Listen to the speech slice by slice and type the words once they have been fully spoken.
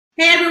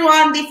Hey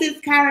everyone, this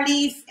is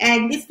Karaleise,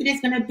 and this video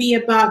is going to be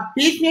about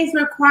business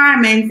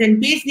requirements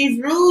and business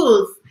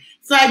rules.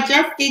 So I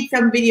just did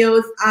some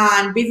videos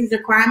on business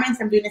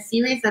requirements. I'm doing a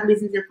series on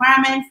business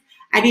requirements.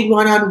 I did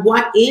one on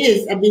what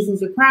is a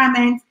business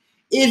requirement.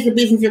 Is a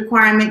business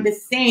requirement the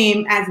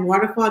same as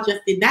waterfall?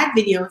 Just did that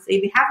video. So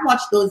if you haven't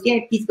watched those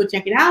yet, please go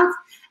check it out.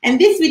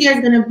 And this video is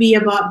going to be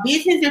about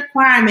business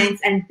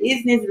requirements and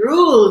business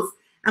rules.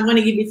 I'm going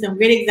to give you some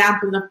great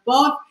examples of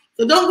both.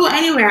 So don't go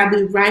anywhere. I'll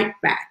be right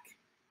back.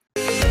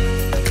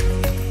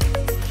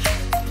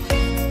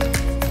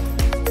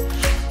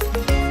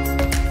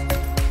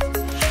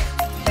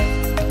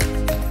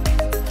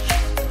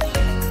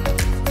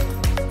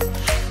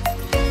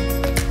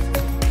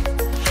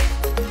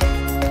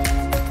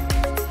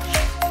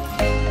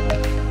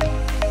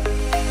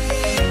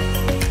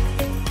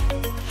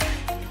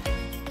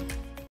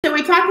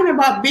 We're talking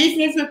about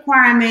business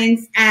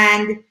requirements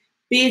and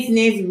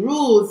business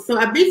rules. So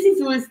a business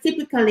rule is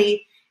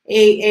typically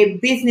a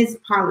business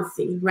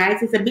policy, right?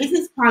 So it's a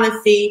business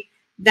policy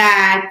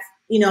that,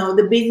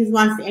 the business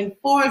wants to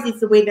enforce. It's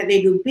the way that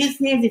they do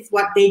business. It's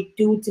what they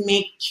do to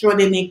make sure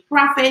they make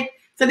profit.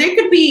 So there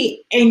could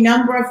be a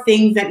number of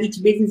things that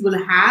each business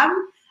will have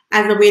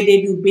as the way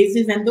they do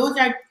business, and those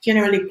are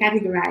generally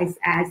categorized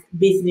as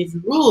business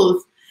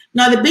rules.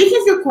 Now, the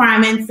business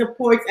requirement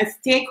supports a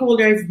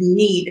stakeholder's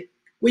need,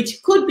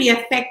 which could be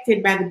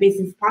affected by the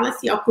business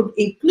policy or could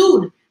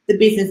include the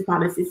business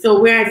policy.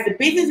 So whereas the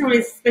business rule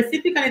is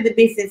specifically the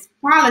business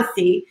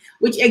policy,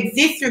 which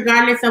exists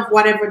regardless of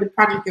whatever the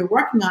project you're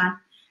working on,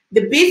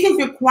 the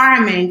business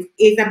requirement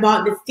is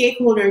about the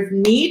stakeholder's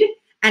need,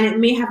 and it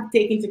may have to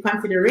take into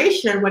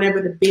consideration whatever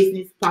the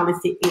business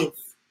policy is.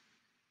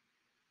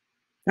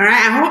 All right,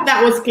 I hope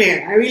that was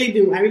clear. I really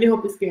do. I really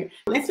hope it's clear.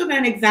 Let's look at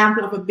an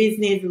example of a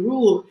business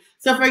rule.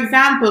 So for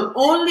example,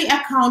 only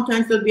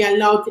accountants will be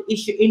allowed to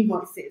issue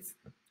invoices,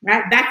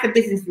 right? That's a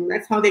business rule.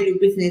 That's how they do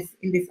business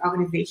in this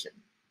organization.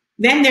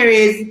 Then there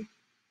is,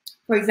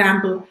 for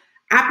example,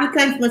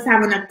 applicants must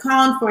have an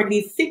account for at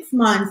least 6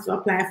 months to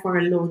apply for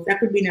a loan. That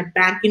could be in a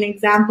banking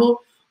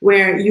example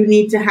where you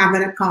need to have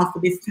an account for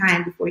this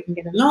time before you can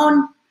get a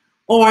loan.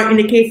 Or in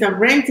the case of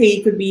renting,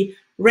 it could be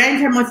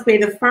renter must pay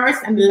the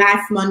first and the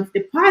last month's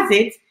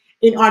deposit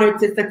in order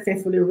to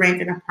successfully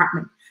rent an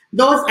apartment.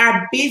 Those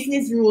are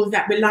business rules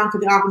that belong to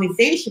the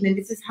organization, and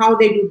this is how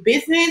they do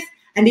business.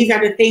 And these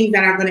are the things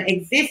that are going to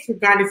exist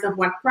regardless of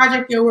what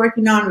project you're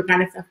working on,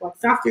 regardless of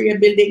what software you're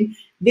building.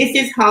 This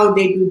is how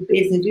they do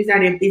business. These are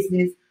their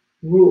business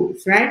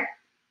rules, right?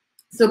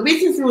 So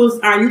business rules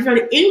are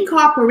usually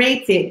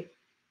incorporated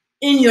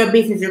in your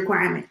business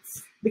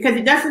requirements because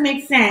it doesn't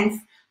make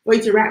sense for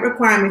you to write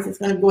requirements that's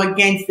going to go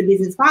against the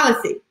business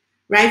policy,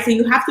 right? So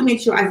you have to make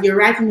sure as you're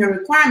writing your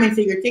requirements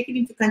that you're taking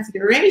into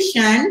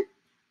consideration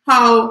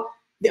how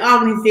the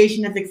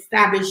organization has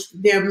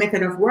established their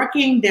method of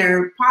working,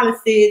 their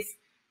policies,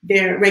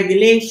 their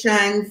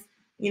regulations,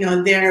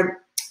 their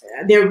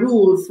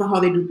rules for how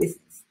they do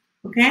business,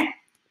 okay?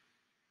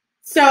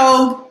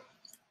 So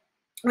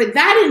with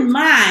that in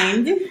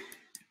mind,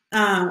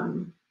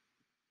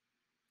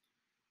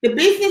 the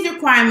business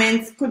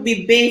requirements could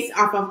be based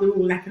off of the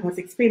rule like I was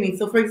explaining.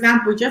 So for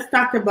example, we just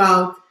talked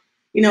about,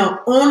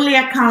 only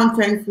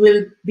accountants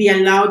will be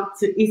allowed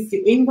to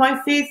issue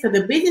invoices. So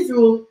the business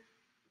rule,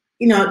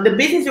 the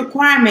business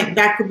requirement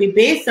that could be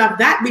based off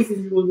that business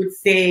rule would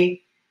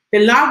say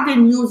the logged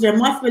in user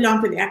must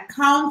belong to the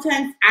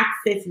accountant's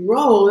access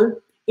role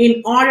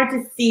in order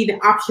to see the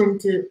option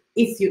to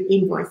issue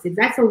invoices.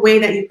 That's a way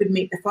that you could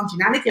make the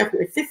functionality of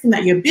your system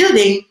that you're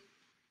building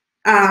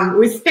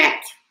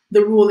respect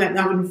the rule that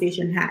the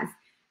organization has.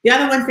 The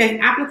other one says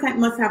applicant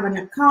must have an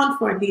account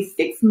for at least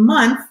 6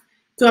 months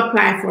to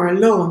apply for a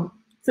loan.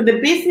 So the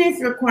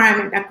business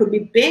requirement that could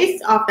be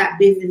based off that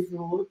business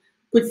rule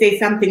could say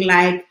something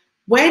like,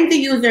 when the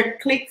user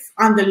clicks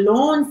on the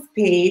loans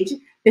page,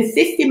 the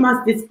system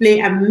must display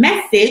a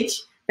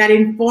message that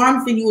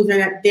informs the user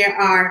that there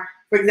are,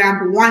 for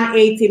example,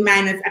 180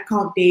 minus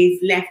account days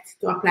left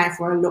to apply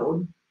for a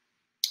loan.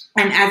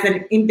 And as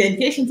an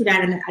indentation to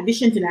that, and in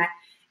addition to that,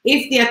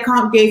 if the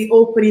account days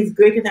open is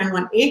greater than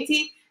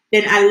 180,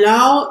 then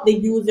allow the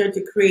user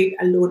to create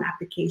a loan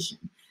application.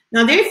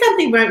 Now, there's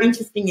something very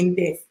interesting in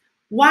this.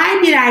 Why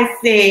did I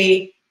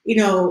say,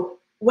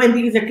 when the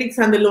user clicks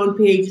on the loan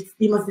page,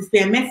 you must display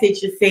a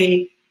message to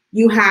say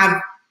you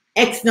have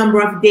X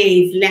number of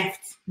days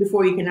left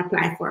before you can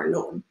apply for a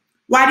loan?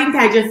 Why didn't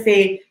I just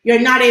say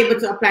you're not able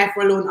to apply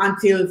for a loan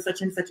until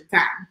such and such a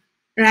time,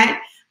 right?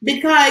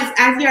 Because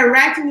as you're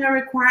writing your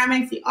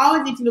requirements, you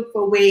always need to look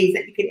for ways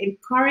that you can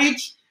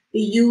encourage the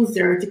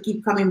user to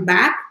keep coming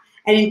back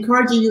and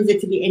encourage the user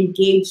to be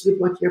engaged with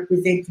what you're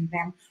presenting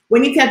them.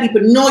 When you tell people,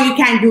 no, you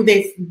can't do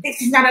this,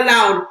 this is not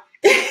allowed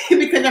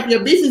because of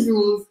your business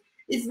rules,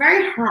 it's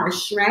very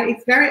harsh, right?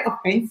 It's very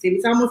offensive.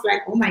 It's almost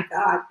like, oh my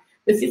God,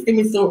 the system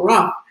is so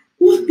rough,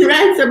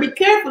 right? So be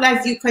careful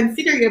as you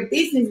consider your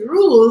business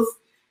rules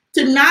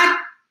to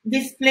not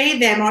display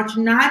them or to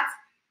not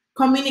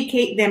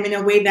communicate them in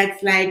a way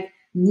that's like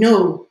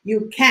no,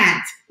 you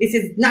can't. This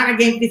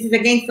is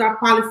against our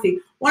policy.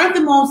 One of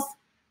the most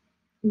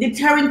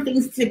deterring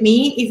things to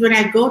me is when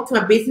I go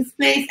to a business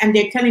place and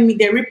they're telling me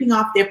they're ripping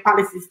off their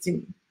policies to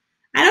me.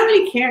 I don't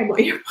really care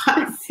about your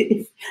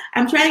policies.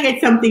 I'm trying to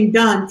get something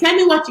done. Tell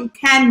me what you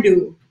can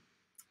do.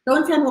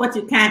 Don't tell me what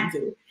you can't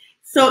do.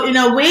 So in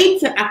a way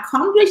to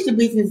accomplish the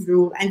business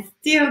rule and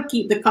still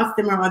keep the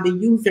customer or the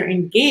user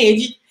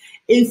engaged,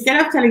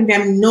 instead of telling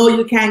them, no,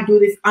 you can't do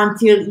this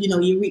until,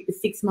 you reach the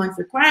 6 months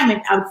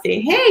requirement, I would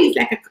say, hey,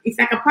 it's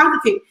like a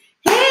positive.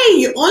 Hey,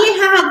 you only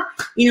have,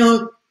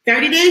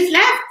 30 days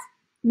left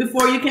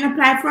before you can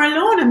apply for a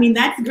loan. I mean,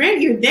 that's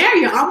great. You're there.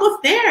 You're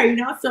almost there,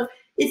 So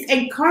it's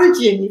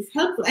encouraging. It's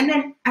helpful. And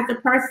then as a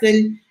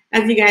person,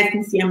 as you guys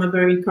can see, I'm a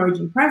very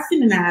encouraging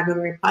person and I have a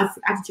very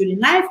positive attitude in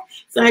life.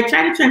 So I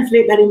try to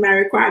translate that in my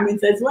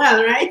requirements as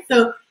well, right?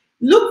 So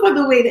look for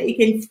the way that you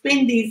can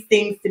spin these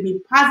things to be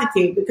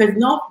positive, because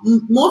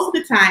most of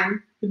the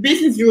time, the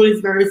business rule is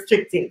very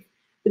restrictive.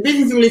 The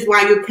business rule is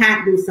why you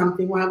can't do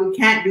something, why we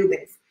can't do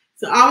this.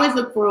 So always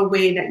look for a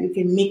way that you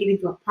can make it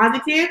into a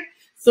positive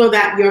so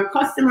that your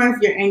customers,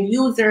 your end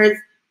users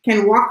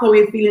can walk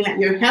away feeling that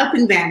you're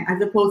helping them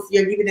as opposed to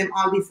you're giving them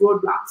all these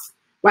roadblocks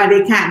why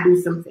they can't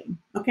do something,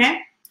 okay?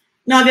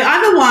 Now, the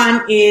other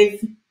one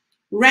is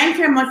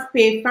renter must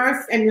pay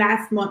first and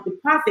last month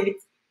deposit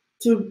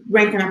to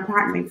rent an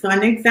apartment. So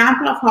an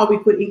example of how we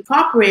could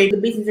incorporate the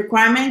business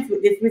requirements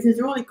with this business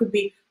rule, it could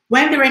be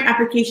when the rent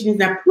application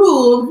is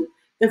approved,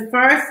 the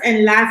first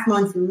and last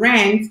month's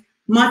rent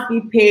must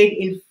be paid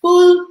in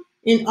full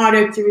in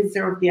order to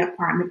reserve the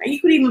apartment. And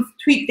you could even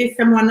tweak this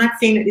some. I'm not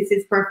saying that this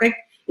is perfect.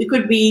 It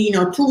could be,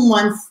 2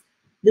 months,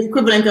 the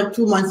equivalent of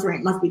 2 months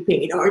rent must be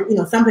paid, or,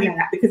 something like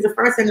that, because the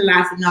first and the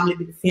last would normally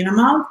be the same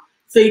amount.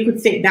 So you could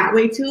say it that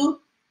way too.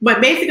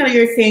 But basically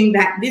you're saying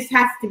that this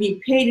has to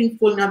be paid in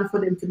full in order for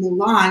them to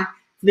move on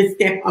to the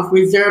step of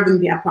reserving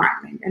the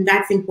apartment. And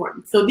that's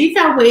important. So these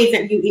are ways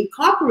that you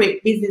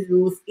incorporate business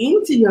rules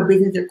into your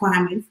business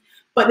requirements.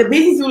 But the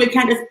business rule, you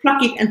can't just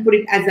pluck it and put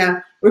it as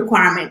a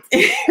requirement,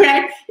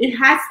 right? It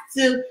has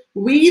to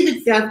weave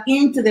itself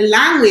into the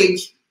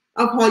language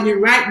of how you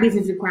write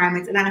business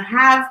requirements. And I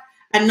have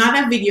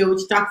another video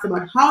which talks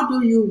about how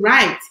do you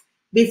write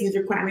business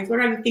requirements? What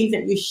are the things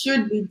that you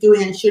should be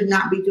doing and should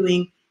not be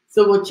doing?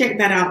 So we'll check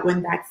that out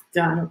when that's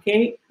done,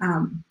 okay?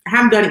 I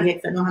haven't done it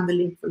yet, so I don't have the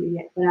link for you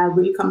yet, but I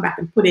will come back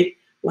and put it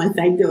once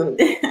I do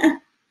it.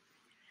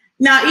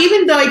 Now,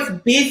 even though it's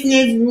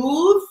business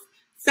rules,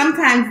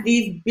 sometimes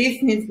these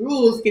business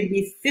rules can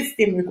be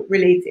system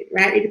related,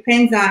 right? It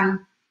depends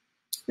on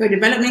your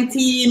development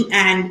team,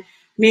 and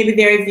maybe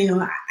there's,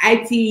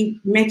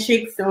 IT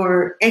metrics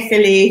or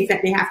SLAs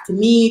that they have to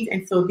meet.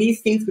 And so these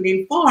things would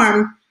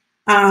inform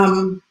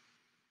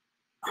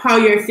how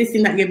your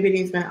system that you're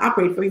building is going to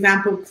operate. For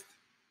example,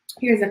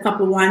 here's a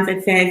couple ones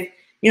that says,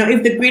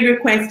 if the grid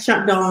request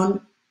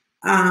shutdown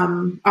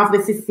of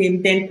the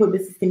system, then put the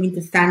system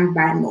into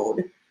standby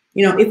mode.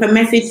 If a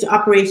message to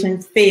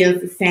operations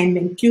fails to send,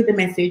 then queue the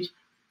message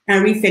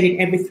and reset it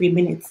every 3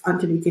 minutes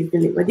until it is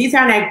delivered. These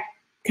are like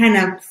kind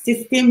of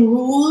system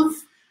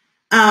rules.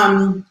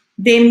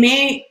 They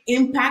may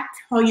impact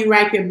how you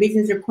write your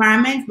business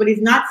requirements, but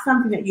it's not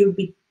something that you'll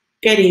be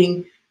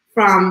getting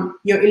from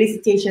your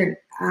elicitation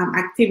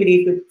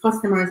activities with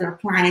customers or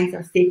clients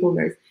or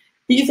stakeholders.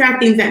 These are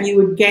things that you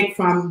would get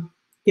from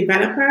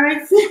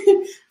developers,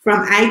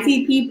 from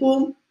IT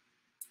people,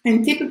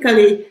 and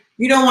typically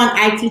you don't want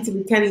IT to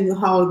be telling you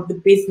how the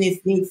business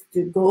needs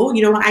to go.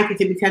 You don't want IT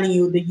to be telling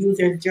you the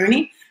user's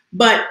journey.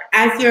 But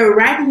as you're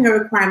writing your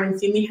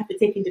requirements, you may have to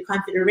take into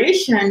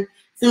consideration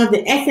some of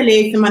the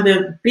SLAs, some of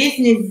the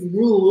business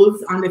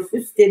rules on the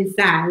system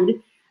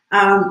side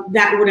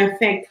that would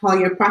affect how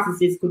your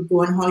processes could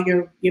go and how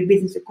your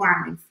business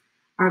requirements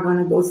are going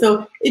to go.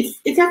 So it's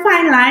a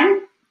fine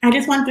line. I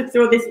just want to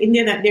throw this in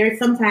there that there are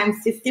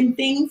sometimes system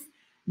things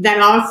that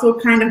are also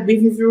kind of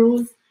business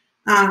rules.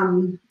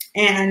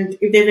 And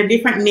if there's a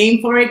different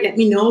name for it, let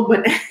me know,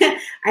 but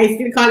I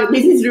still call it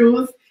business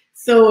rules.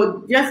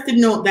 So just to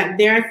note that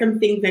there are some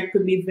things that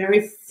could be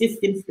very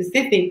system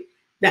specific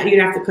that you'd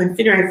have to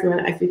consider as well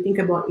as you think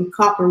about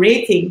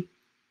incorporating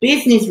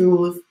business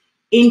rules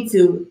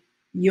into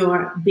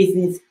your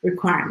business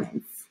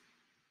requirements.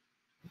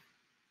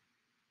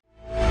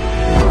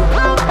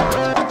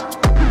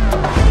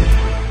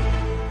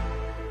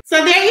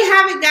 So there you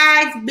have it,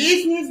 guys,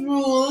 business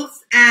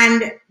rules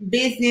and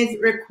business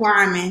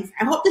requirements.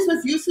 I hope this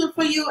was useful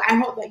for you. I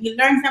hope that you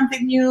learned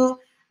something new.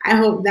 I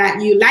hope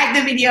that you like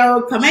the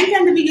video, comment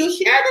on the video,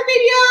 share the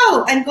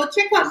video, and go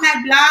check out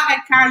my blog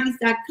at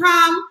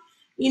karaleise.com.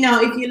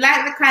 If you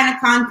like the kind of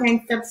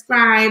content,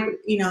 subscribe,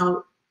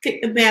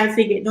 click the bell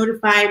so you get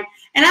notified.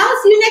 And I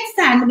will see you next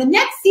time with the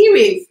next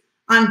series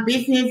on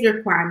business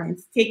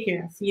requirements. Take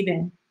care. See you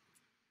then.